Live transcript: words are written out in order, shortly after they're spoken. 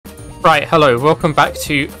Right, hello, welcome back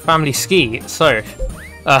to Family Ski. So,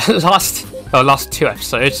 last two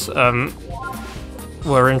episodes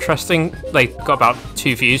were interesting. They got about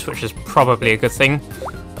 2 views, which is probably a good thing.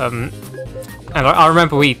 And I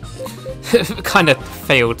remember we kind of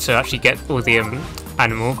failed to actually get all the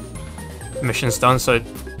animal missions done, so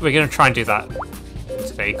we're going to try and do that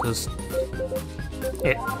today, because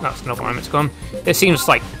that's not what I meant to go on. It seems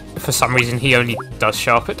like, for some reason, he only does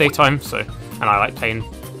show up at daytime, and I like playing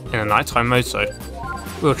in a nighttime mode, so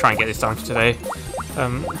we'll try and get this done for today.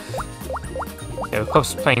 Yeah, we're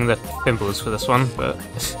of playing the Thimbles for this one, but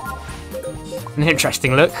an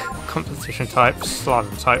interesting look. Competition type,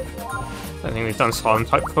 slalom type. I don't think we've done slalom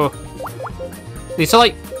type before. These are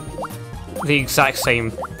like the exact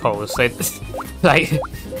same poles. They like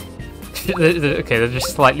okay, they're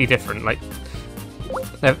just slightly different. Like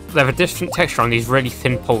they have a different texture on these really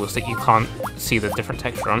thin poles that you can't see the different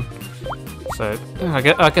texture on. So I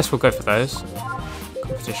guess we'll go for those.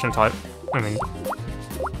 Competition type. I mean,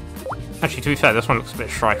 actually, to be fair, this one looks a bit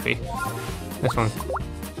stripy. This one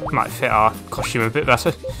might fit our costume a bit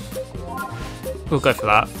better. We'll go for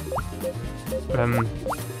that.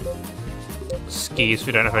 Skis,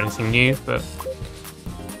 we don't have anything new, but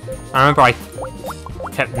I remember I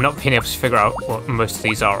kept not being able to figure out what most of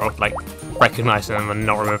these are, or like recognizing them and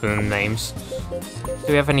not remembering the names. Do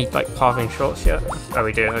we have any like pathing shorts yet? Oh,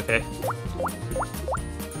 we do. Okay.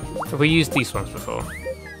 Have we used these ones before?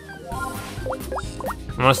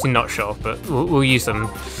 I'm honestly not sure, but we'll use them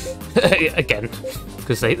again,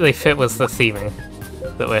 because they fit with the theming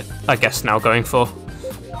that we're, I guess, now going for.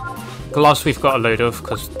 Gloves we've got a load of,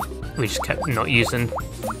 because we just kept not using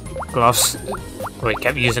gloves. We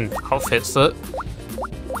kept using outfits that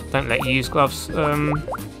don't let you use gloves. Oh,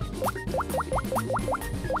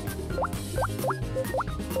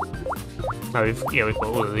 we've got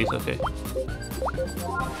all of these, okay.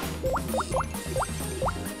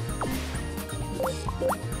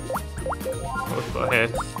 What we've got here?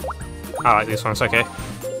 I like these ones, okay.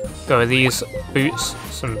 Go with these boots,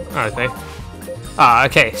 okay.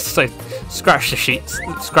 Okay, so scratch the sheets,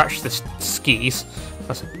 scratch the skis.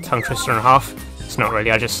 That's a tongue twister and a half. It's not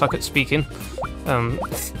really, I just suck at speaking.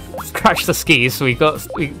 Scratch the skis, we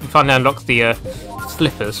finally unlocked the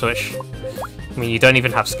slippers, which, I mean, you don't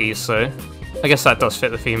even have skis, so I guess that does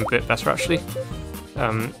fit the theme a bit better, actually.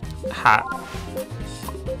 Hat.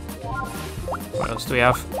 What else do we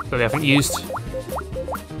have that we haven't used?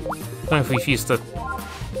 I don't know if we've used the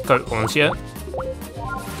goat horns yet.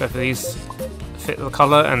 Go for these. Fit the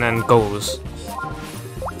colour, and then goals.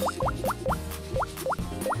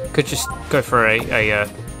 Could just go for a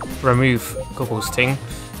remove goggles thing.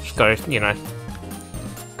 Just go, you know,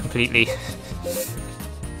 completely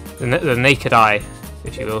the naked eye,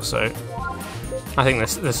 if you will. So I think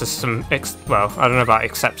this is some well, I don't know about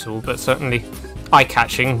acceptable, but certainly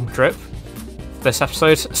eye-catching drip this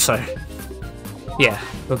episode. So yeah,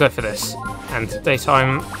 we'll go for this. And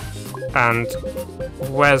daytime. And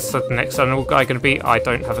where's the next animal guy going to be? I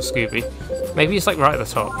don't have a Scooby. Maybe he's like right at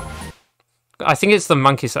the top. I think it's the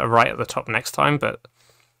monkeys that are right at the top next time, but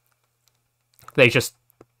they just...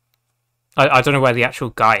 I don't know where the actual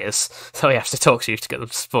guy is that we have to talk to get them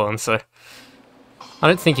to spawn, so... I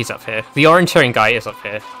don't think he's up here. The orienteering guy is up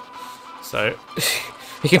here. So...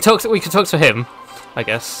 we can talk to him, I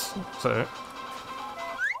guess. So...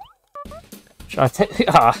 Should I take...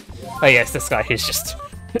 oh yes, this guy who's just...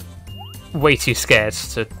 way too scared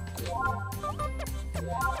to...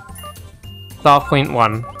 Star point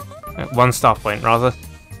 1. 1 star point, rather.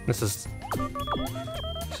 This is...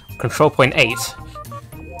 Control point 8.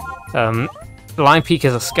 Lion Peak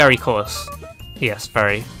is a scary course. Yes,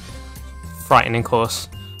 very frightening course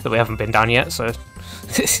that we haven't been down yet, so...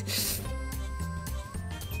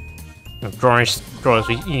 drawers,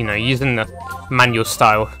 you know, using the manual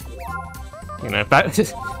style. You know, back...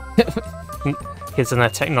 Kids and their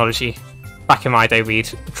technology. Back in my day, we'd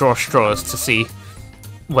draw straws to see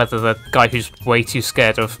whether the guy who's way too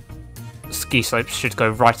scared of ski slopes should go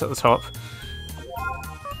right at the top.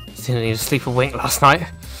 Didn't need to sleep a wink last night.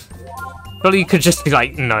 Well, you could just be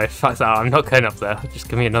like, no, fuck that, I'm not going up there. Just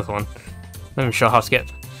give me another one. I'm not even sure how to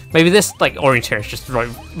get... Maybe this, like, orienteering is just like,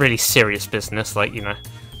 really serious business, like, you know.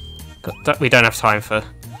 We don't have time for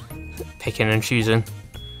picking and choosing.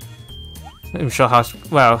 I'm not even sure how to...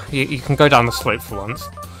 Well, you can go down the slope for once.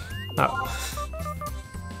 Oh.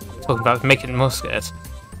 Talking about making it more scared.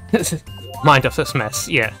 Mind off this mess,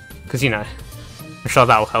 yeah. Because, you know, I'm sure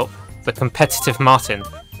that'll help. The competitive Martin.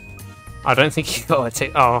 I don't think he got a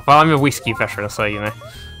tick. Oh, well, I'm a whiskey veteran, so, you know.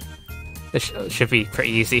 This should be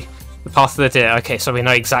pretty easy. The path of the deer. Okay, so we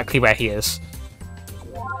know exactly where he is.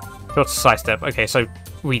 Short to sidestep. Okay, so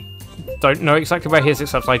we don't know exactly where he is,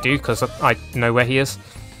 except I do, because I know where he is.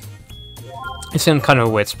 It's in kind of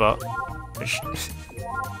a weird spot, which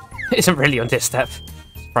isn't really on this step,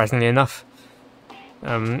 surprisingly enough.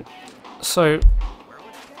 So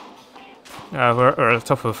we're at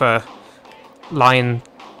the top of Lion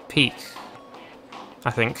Peak,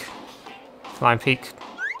 I think. Lion Peak.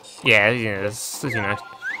 Yeah, it's,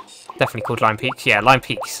 definitely called Lion Peak. Yeah, Lion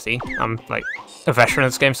Peak, see? I'm, like, a veteran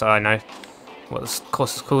of this game, so I know what this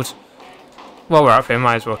course is called. While we're up here,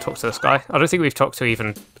 might as well talk to this guy. I don't think we've talked to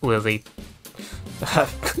even all of the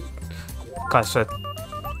guys for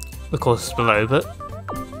the courses below, but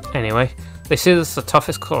anyway. They say this is the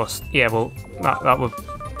toughest course. Yeah, well, that would...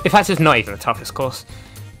 In fact, it's not even the toughest course.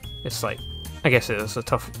 It's like... I guess it is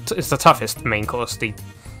it's the toughest main course. The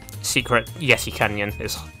secret Yeti Canyon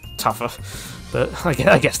is tougher, but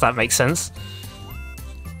I guess that makes sense.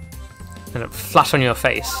 And flat on your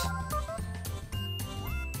face.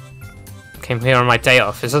 Came here on my day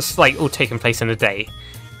off. Is this like all taking place in a day?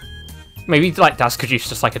 Maybe like Daz could use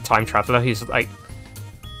just like a time traveler. He's like,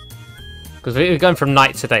 because we're going from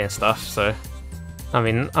night to day and stuff. So, I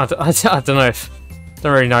mean, I don't know if,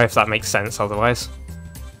 don't really know if that makes sense otherwise.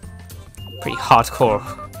 Pretty hardcore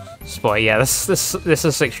sport. Yeah, this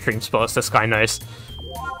is extreme sports. This guy knows.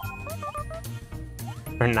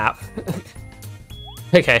 Or a nap.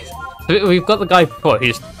 Okay, so we've got the guy before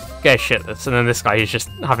who's scared shitless, and then this guy who's just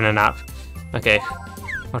having a nap. Okay,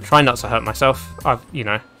 I'll try not to hurt myself. I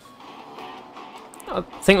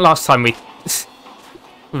think last time we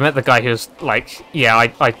met the guy who was like, yeah,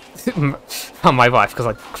 I found my wife because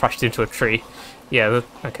I crashed into a tree. Yeah,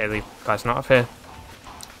 okay, the guy's not up here.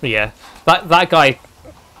 But yeah, that guy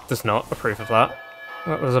does not approve of that.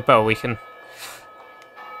 There's a bell we can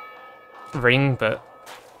ring, but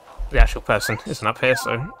the actual person isn't up here,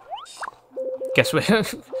 so guess we're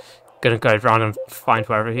gonna go around and find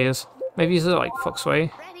wherever he is. Maybe he's at like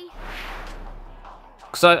Foxway.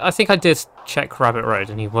 Because I think I did check Rabbit Road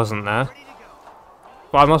and he wasn't there.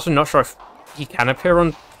 But I'm also not sure if he can appear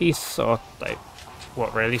on Peace or like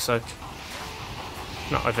what really, so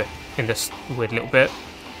not over in this weird little bit.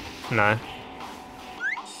 No.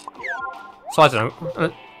 So I don't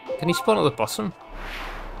know. Can he spawn at the bottom?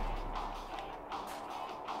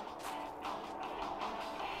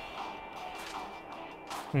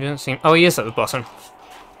 He doesn't seem. Oh, he is at the bottom.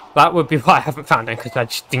 That would be why I haven't found him, because I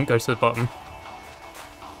just didn't go to the bottom.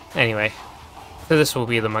 Anyway, so this will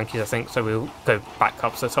be the monkeys, I think. So we'll go back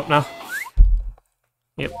up to the top now.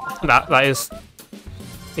 Yep, that is.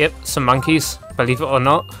 Yep, some monkeys. Believe it or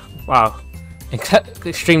not. Wow,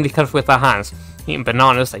 extremely clever with their hands. Eating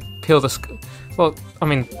bananas, they peel the. Well, I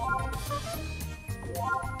mean,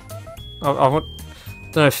 I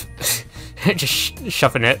don't know if just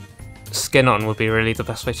shoving it skin on would be really the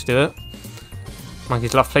best way to do it.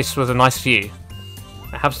 Monkeys love places with a nice view.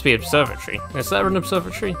 It happens to be an observatory. Is there an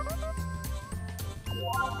observatory?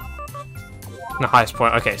 The highest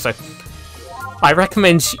point. Okay, so I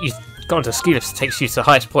recommend you go onto a ski lift that takes you to the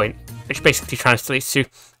highest point, which basically translates to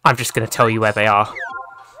I'm just going to tell you where they are.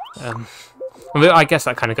 I guess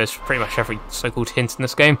that kind of goes for pretty much every so-called hint in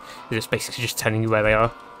this game. It's basically just telling you where they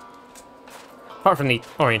are. Apart from the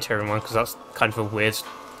orienteering one, because that's kind of a weird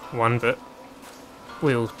one, but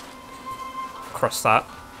we'll cross that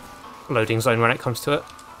loading zone when it comes to it.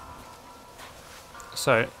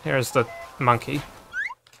 So, here's the monkey.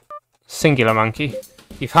 Singular monkey.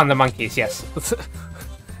 You found the monkeys, yes.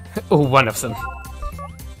 All one of them.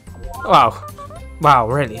 Wow. Wow,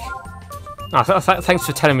 really? Oh, thanks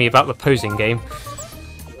for telling me about the posing game.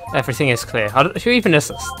 Everything is clear. Who even is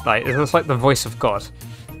this? Like, is this like the voice of God?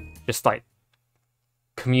 Just like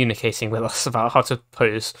communicating with us about how to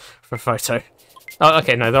pose for a photo. Oh,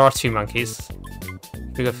 okay, no, there are two monkeys.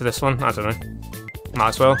 We go for this one? I don't know. Might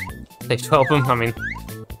as well. Save 12 of them. I mean,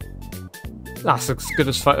 that's as good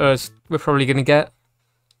as photos we're probably going to get.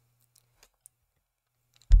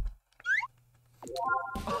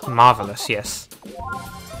 Marvellous, yes.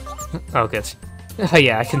 Oh, good. Oh,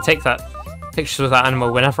 yeah, I can take that pictures of that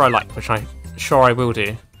animal whenever I like, which I'm sure I will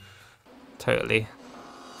do. Totally.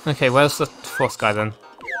 Okay, where's the fourth guy then?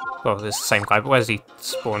 Well, it's the same guy, but where's he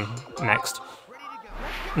spawn next?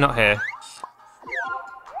 Not here.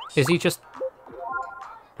 Is he just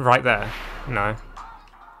right there? No.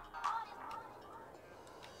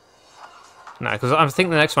 No, because I think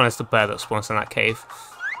the next one is the bear that spawns in that cave.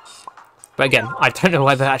 But again, I don't know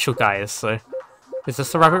where the actual guy is, so... Is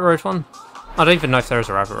this the Rabbit Road one? I don't even know if there is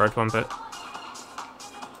a Rabbit Road one, but...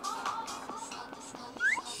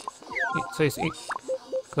 So he's... I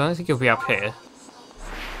don't think he'll be up here.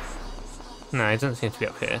 No, he doesn't seem to be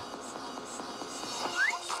up here.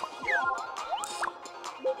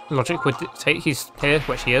 logic would dictate he's here,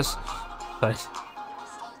 which he is. So,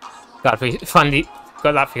 glad we finally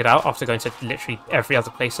got that figured out after going to literally every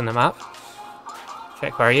other place on the map.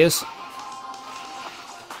 Check where he is.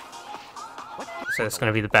 So it's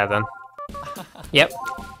going to be the bear then. Yep.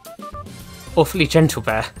 Awfully gentle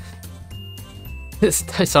bear.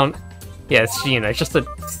 Those aren't... Yeah, it's, you know, just a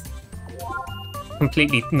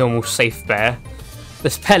completely normal, safe bear.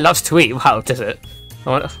 This bear loves to eat. Wow, does it?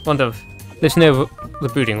 I wonder if... There's no the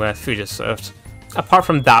building where food is served. Apart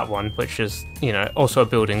from that one, which is, you know, also a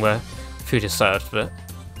building where food is served, but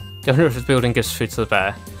I don't know if the building gives food to the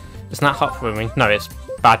bear. Isn't that heartwarming? No, it's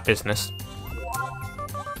bad business.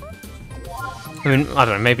 I mean, I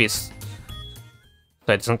don't know, maybe it's...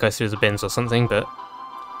 so it doesn't go through the bins or something, but...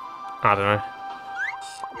 I don't know.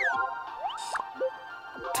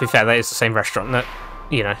 To be fair, that is the same restaurant that,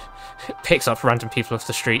 you know, picks up random people off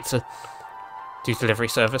the street to do delivery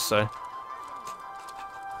service, so...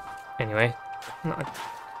 Anyway, I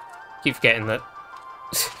keep forgetting that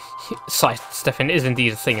sidestepping is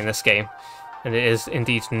indeed a thing in this game, and it is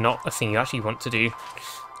indeed not a thing you actually want to do,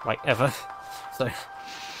 like, ever. So,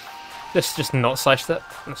 let's just not sidestep,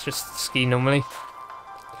 let's just ski normally.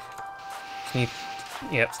 Can you...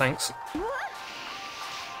 Yep, thanks.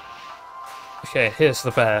 Okay, here's the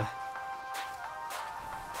bear.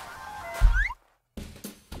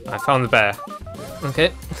 I found the bear.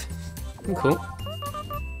 Okay. Cool.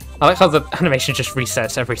 I like how the animation just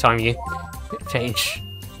resets every time you change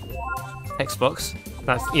Xbox.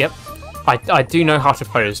 That's... Yep. I do know how to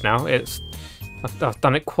pose now. I've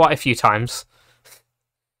done it quite a few times.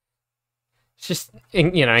 It's just,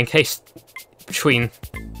 you know, in case between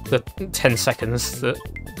the 10 seconds that...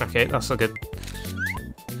 Okay, that's a good...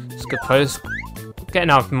 It's a good pose.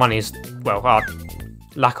 Getting our money's... Well, our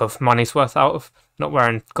lack of money's worth out of not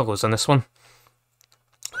wearing goggles on this one.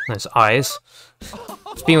 Those eyes.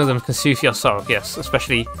 Being with them can soothe your soul, yes,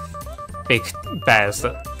 especially big bears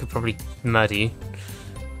that could probably murder you.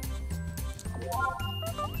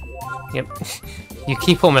 Yep. You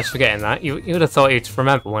keep almost forgetting that. You would have thought you'd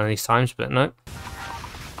remember one of these times, but no.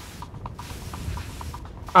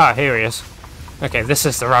 Ah, here he is. Okay, this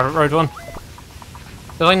is the Rabbit Road one.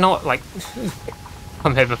 Did I not, like,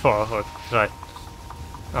 come here before, or did I?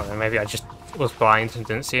 Oh, maybe I just was blind and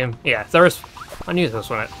didn't see him. Yeah, there is... I knew there was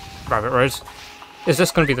one at Rabbit Road. Is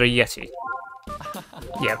this going to be the Yeti?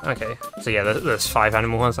 Yeah, okay. So yeah, there's 5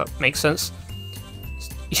 animal ones, that makes sense.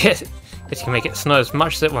 Yeah, it can make it snow as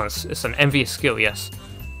much as it wants. It's an envious skill, yes.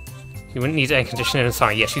 You wouldn't need air conditioning in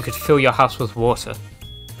summer. Yes, you could fill your house with water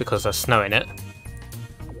because there's snow in it.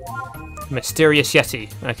 Mysterious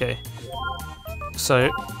Yeti. Okay.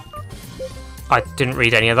 So, I didn't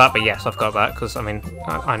read any of that, but yes, I've got that because, I mean,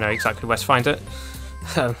 I know exactly where to find it.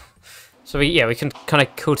 So yeah, we can kind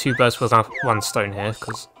of kill 2 birds with one stone here,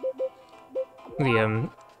 because the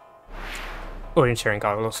orienteering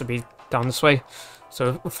guy will also be down this way.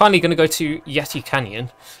 So we're finally going to go to Yeti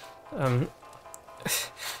Canyon.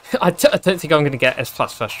 I don't think I'm going to get S+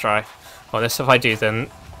 first try on this. If I do, then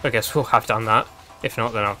I guess we'll have done that. If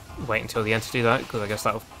not, then I'll wait until the end to do that, because I guess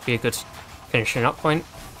that'll be a good finishing up point.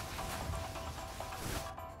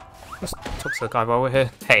 Let's talk to the guy while we're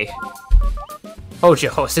here. Hey. Hold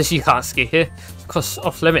your horses, you can't ski here. Of course,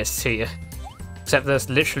 off limits to you. Except there's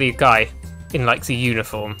literally a guy in, like, the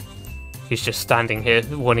uniform who's just standing here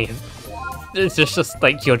warning him. It's just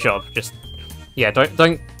like your job. Just, yeah,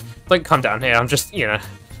 don't come down here. I'm just, you know,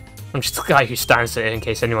 I'm just the guy who stands here in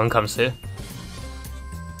case anyone comes here.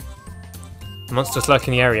 Monsters lurk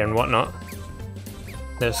in the area and whatnot.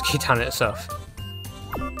 There's ski down it itself.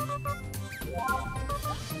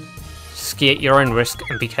 Ski at your own risk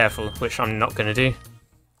and be careful, which I'm not going to do.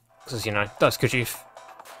 Because, you know, that's good youth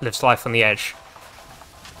lives life on the edge.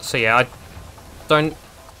 So yeah, I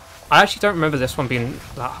actually don't remember this one being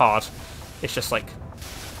that hard. It's just, like,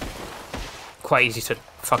 quite easy to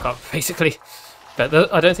fuck up, basically. But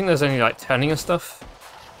I don't think there's any, like, turning and stuff.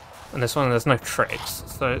 And this one, there's no tricks,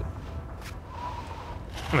 so...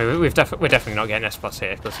 I mean, we're definitely not getting S+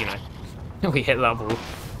 here, because, you know, we hit that ball.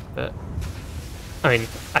 But, I mean,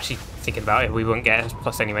 actually, thinking about it, we wouldn't get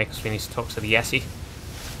S+ anyway, because we need to talk to the Yeti.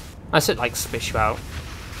 I said, like, spit you out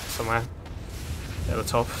somewhere at the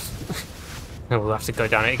top. And we'll have to go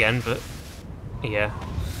down it again, but, yeah.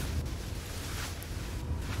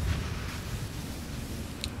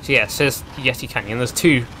 So yeah, it says Yeti Canyon. There's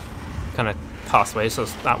 2 kind of pathways.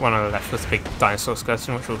 There's that one on the left with the big dinosaur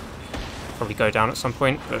skeleton, which will probably go down at some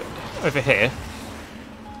point. But over here,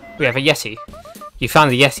 we have a Yeti. You found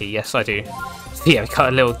the Yeti? Yes, I do. So yeah, we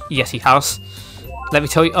got a little Yeti house. Let me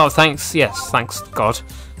tell you... Oh, thanks. Yes, thanks, God.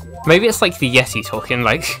 Maybe it's like the Yeti talking,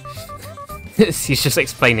 like... He's just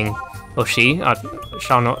explaining, or she, I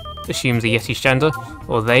shall not assume the Yeti's gender,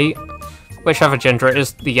 or they, whichever gender it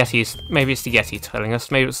is, the Yetis, maybe it's the Yeti telling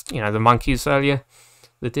us, maybe it's, you know, the monkeys earlier,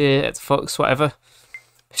 the deer, the fox, whatever.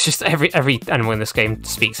 It's just every animal in this game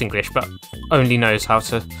speaks English, but only knows how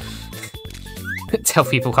to tell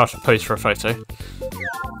people how to pose for a photo.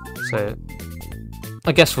 So,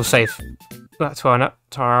 I guess we'll save that to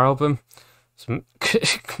our album. Some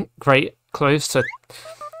great clothes to...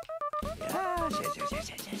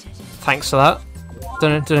 Thanks for that.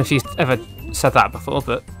 Don't know if you've ever said that before,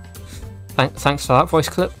 but thanks for that voice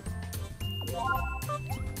clip.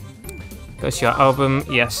 Go to your album,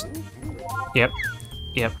 yes. Yep.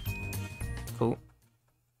 Cool.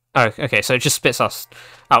 Oh, okay, so it just spits us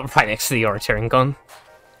out right next to the Orienteering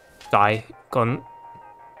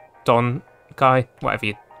Don guy, whatever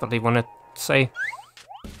you bloody want to say.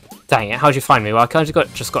 Dang it, how'd you find me? Well, I kind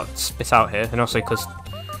of just got spit out here, and also because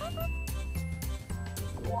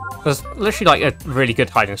there's literally like a really good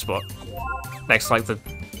hiding spot next to like the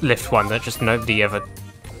lift one that just nobody ever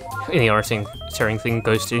in the Orienteering thing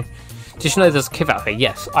goes to. Did you know there's a cave out here?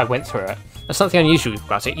 Yes, I went through it. There's something unusual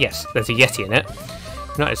about it. Yes, there's a Yeti in it.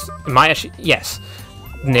 Notice, it might actually... Yes,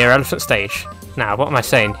 near Elephant Stage. Now, what am I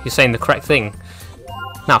saying? You're saying the correct thing.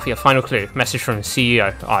 Now for your final clue. Message from the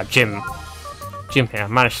CEO. Ah, Jim. Jim here.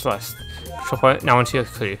 Managed to list. Now onto your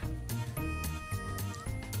clue.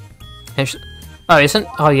 Oh, isn't...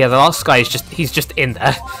 Oh yeah, the last guy is just... He's just in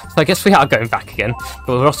there. So I guess we are going back again.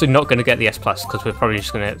 But we're also not going to get the S+, because we're probably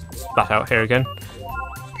just going to spat out here again.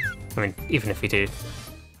 I mean, even if we do,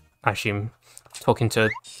 I assume talking to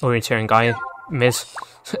Orienteering guy, Ms.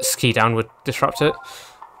 Ski down would disrupt it.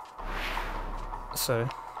 So,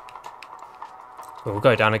 we'll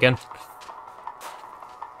go down again.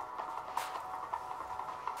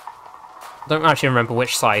 Don't actually remember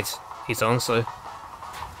which side he's on, so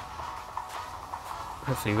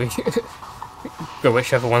hopefully we go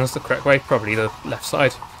whichever one's the correct way, probably the left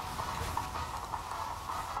side.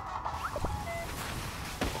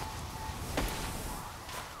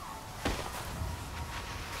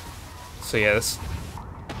 So yeah, this,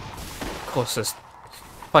 of course, if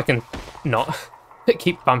I can not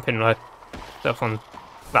keep bumping myself on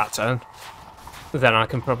that turn, then I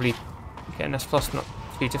can probably get an S+, not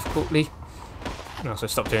too difficultly. And also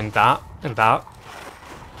stop doing that and that.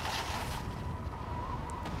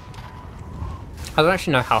 I don't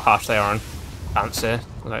actually know how harsh they are on bounce here.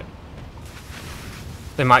 Like,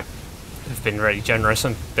 they might have been really generous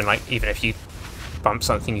and been like, even if you bump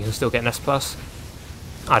something, you can still get an S+.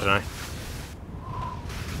 I don't know.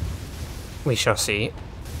 We shall see.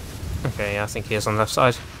 Okay, yeah, I think he is on the left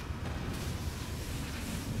side.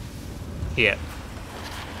 Yeah.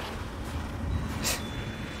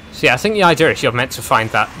 So yeah, I think the idea is you're meant to find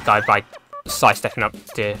that guy by sidestepping up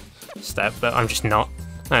the step, but I'm just not.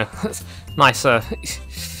 Oh, nice,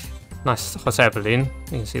 nice hot air balloon.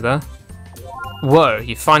 You can see there. Whoa,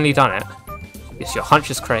 you've finally done it. Yes, your hunch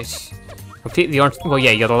is correct. Complete the orange. Well,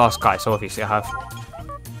 yeah, you're the last guy, so obviously I have.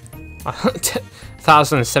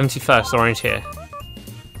 1071st orange here.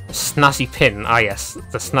 Snazzy pin. Ah, yes,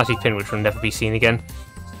 the snazzy pin, which will never be seen again.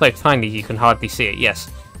 So tiny you can hardly see it.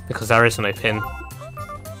 Yes, because there is no pin.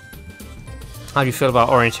 How do you feel about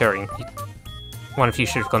orienteering? One of you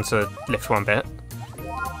should have gone to lift one bit.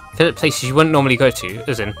 Visit places you wouldn't normally go to,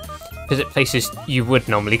 as in visit places you would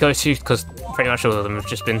normally go to, because pretty much all of them have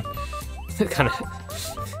just been kind of...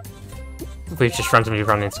 We've just randomly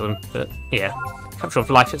run into them, but yeah. Capture of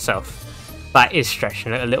life itself. That is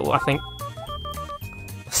stretching it a little, I think.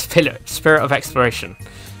 Spirit of exploration.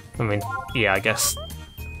 I mean, yeah, I guess.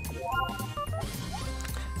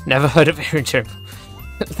 Never heard of orienteering.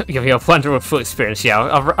 Give you a wonderful experience, yeah.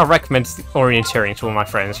 I recommend orienteering to all my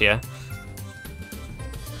friends, yeah.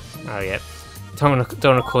 Oh yeah. Don't want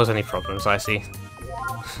to cause any problems, I see.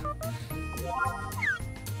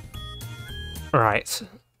 Right.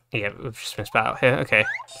 Yeah, we've just been spat out here. Okay.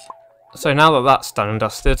 So now that that's done and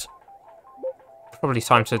dusted, probably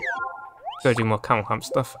time to go do more camel hump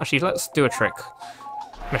stuff. Actually, let's do a trick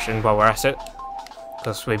mission while we're at it,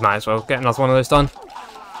 because we might as well get another one of those done.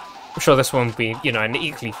 I'm sure this one will be, you know, an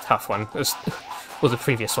equally tough one as all the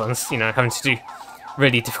previous ones, you know, having to do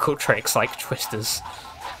really difficult tricks like twisters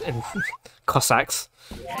and Cossacks.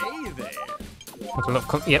 Hey there!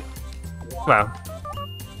 Yep. Well.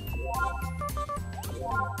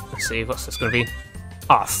 Let's see, what's this going to be?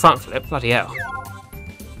 Ah, front flip, bloody hell.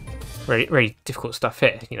 Really difficult stuff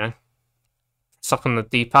here, you know. Stop on the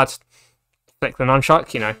D-pad, flick the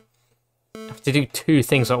nunchuck, you know. You have to do two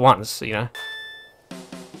things at once, you know.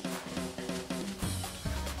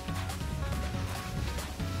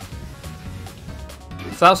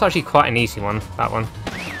 So that was actually quite an easy one, that one.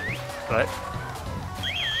 But,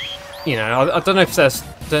 you know, I don't know if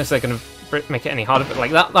they're going to make it any harder, but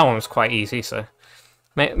like that one was quite easy, so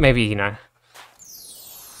maybe, you know,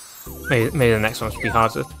 maybe the next one should be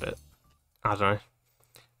harder, but I don't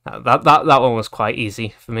know. That one was quite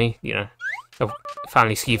easy for me, you know. A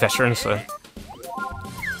family ski veteran, so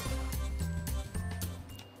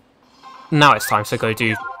now it's time to go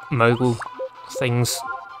do mogul things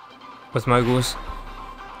with moguls.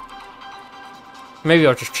 Maybe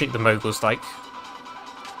I'll just treat the moguls like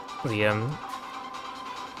the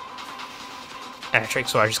air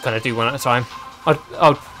tricks, where I just kind of do one at a time.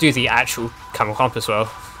 I'll do the actual camel hump as well,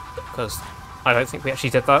 because I don't think we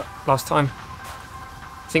actually did that last time.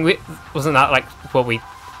 I think wasn't that like what we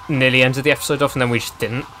nearly ended the episode off, and then we just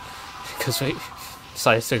didn't because we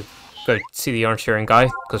decided to go see the Orienteering guy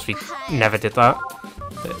because we never did that.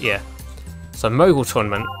 But yeah, so mogul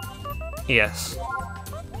tournament, yes.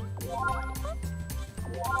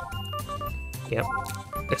 Yep,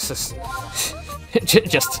 it's just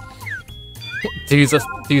just do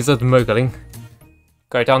the moguling,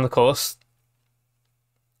 go down the course.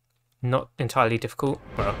 Not entirely difficult.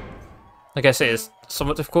 Well, I guess it is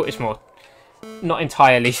somewhat difficult. It's more not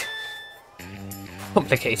entirely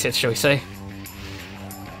complicated, shall we say.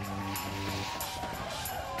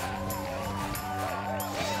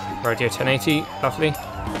 Radio 1080, lovely.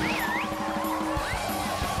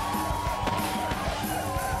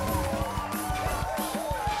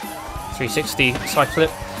 .360 side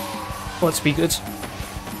flip. Let's be good.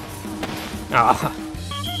 Ah,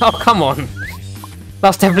 oh come on!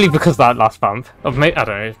 That's definitely because of that last bump. Or maybe, I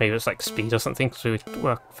don't know, maybe it was like speed or something, because we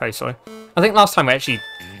were fairly slow. I think last time it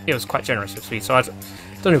was quite generous with speed, so I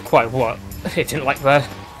don't know quite what it didn't like there.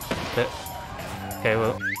 But, okay,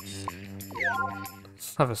 well,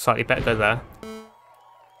 let's have a slightly better go there.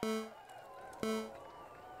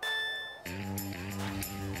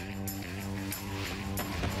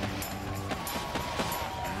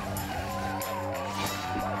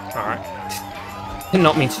 Alright. Did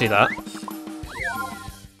not mean to do that.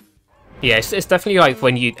 Yeah, it's definitely like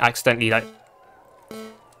when you accidentally like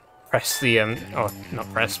press the or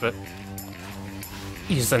not press, but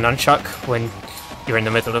use the nunchuck when you're in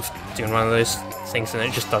the middle of doing one of those things, and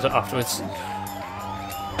it just does it afterwards.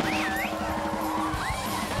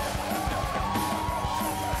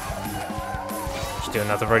 Just do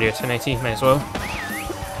another Radio 1080, may as well.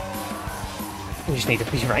 We just need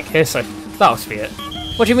a B rank here, so that'll be it.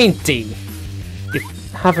 What do you mean D? You're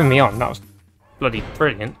having me on, that was bloody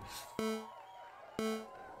brilliant.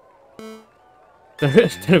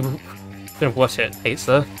 Don't know what it hates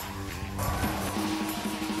there.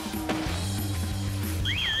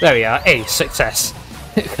 There we are, a success.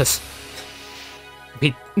 Because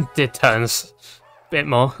we did turns a bit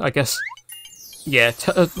more, I guess. Yeah,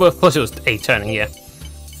 well, of course it was a turning, yeah.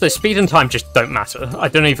 So speed and time just don't matter. I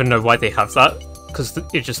don't even know why they have that, because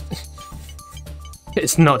it just...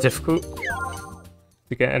 it's not difficult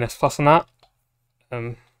to get an S+ on that.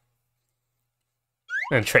 And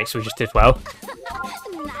tricks we just did well.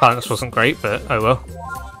 Balance wasn't great, but oh well.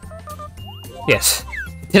 Yes,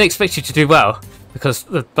 didn't expect you to do well, because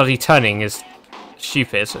the bloody turning is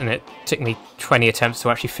stupid, and it took me 20 attempts to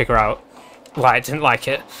actually figure out why I didn't like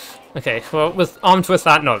it. Okay, well, armed with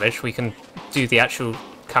that knowledge, we can do the actual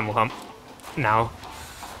camel hump now,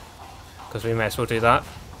 because we may as well do that.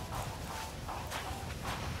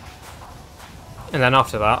 And then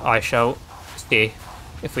after that, I shall see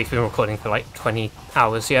if we've been recording for like 20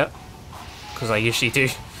 hours yet, because I usually do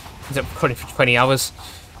end up recording for 20 hours.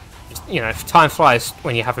 You know, time flies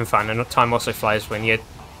when you're having fun, and time also flies when you're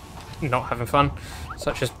not having fun,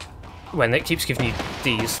 such as when it keeps giving you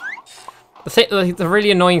Ds. The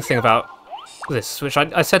really annoying thing about this, which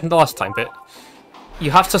I said last time, but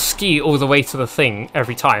you have to ski all the way to the thing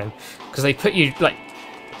every time, because they put you like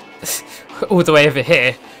all the way over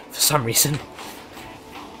here for some reason.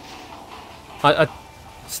 I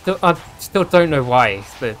still don't know why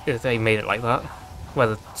they made it like that.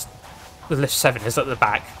 Whether the lift 7 is at the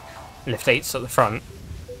back, lift 8's at the front.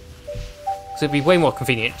 Because it'd be way more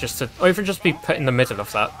convenient just to, or even just be put in the middle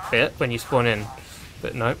of that bit when you spawn in.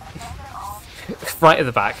 But no, right at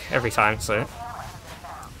the back every time. So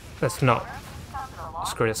let's not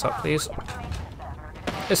screw this up, please.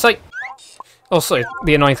 It's like, also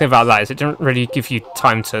the annoying thing about that is it didn't really give you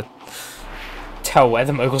time to tell where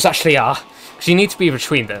the moguls actually are. Because you need to be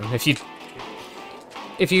between them. If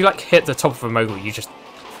you like hit the top of a mogul, you just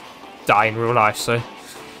die in real life. So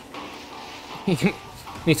you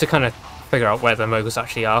need to kind of figure out where the moguls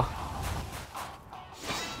actually are.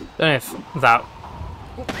 Don't know if that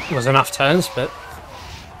was enough turns, but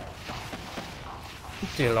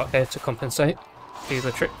do a lot here to compensate. Do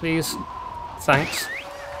the trick, please. Thanks.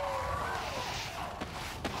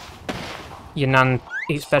 Your nan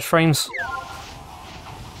eats bed frames.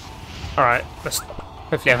 Alright, let's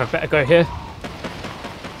hopefully have a better go here.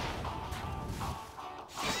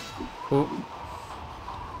 Ooh.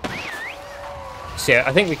 So yeah,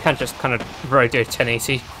 I think we can just kind of rotate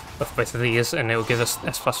 1080 of both of these and it will give us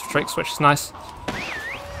S+ for tricks, which is nice.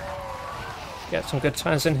 Get some good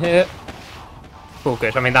turns in here. All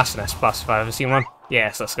good. I mean, that's an S+ if I've ever seen one.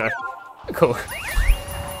 Yes, let's go. Cool.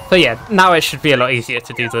 So yeah, now it should be a lot easier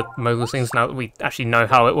to do the mogul things now that we actually know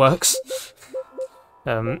how it works.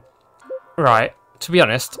 Right, to be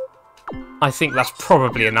honest, I think that's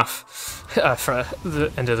probably enough for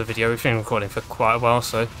the end of the video. We've been recording for quite a while,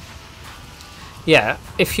 so yeah,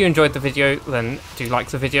 if you enjoyed the video, then do like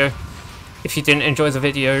the video. If you didn't enjoy the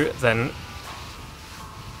video, then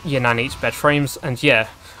your nan eats bed frames, and yeah,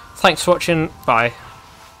 thanks for watching, bye.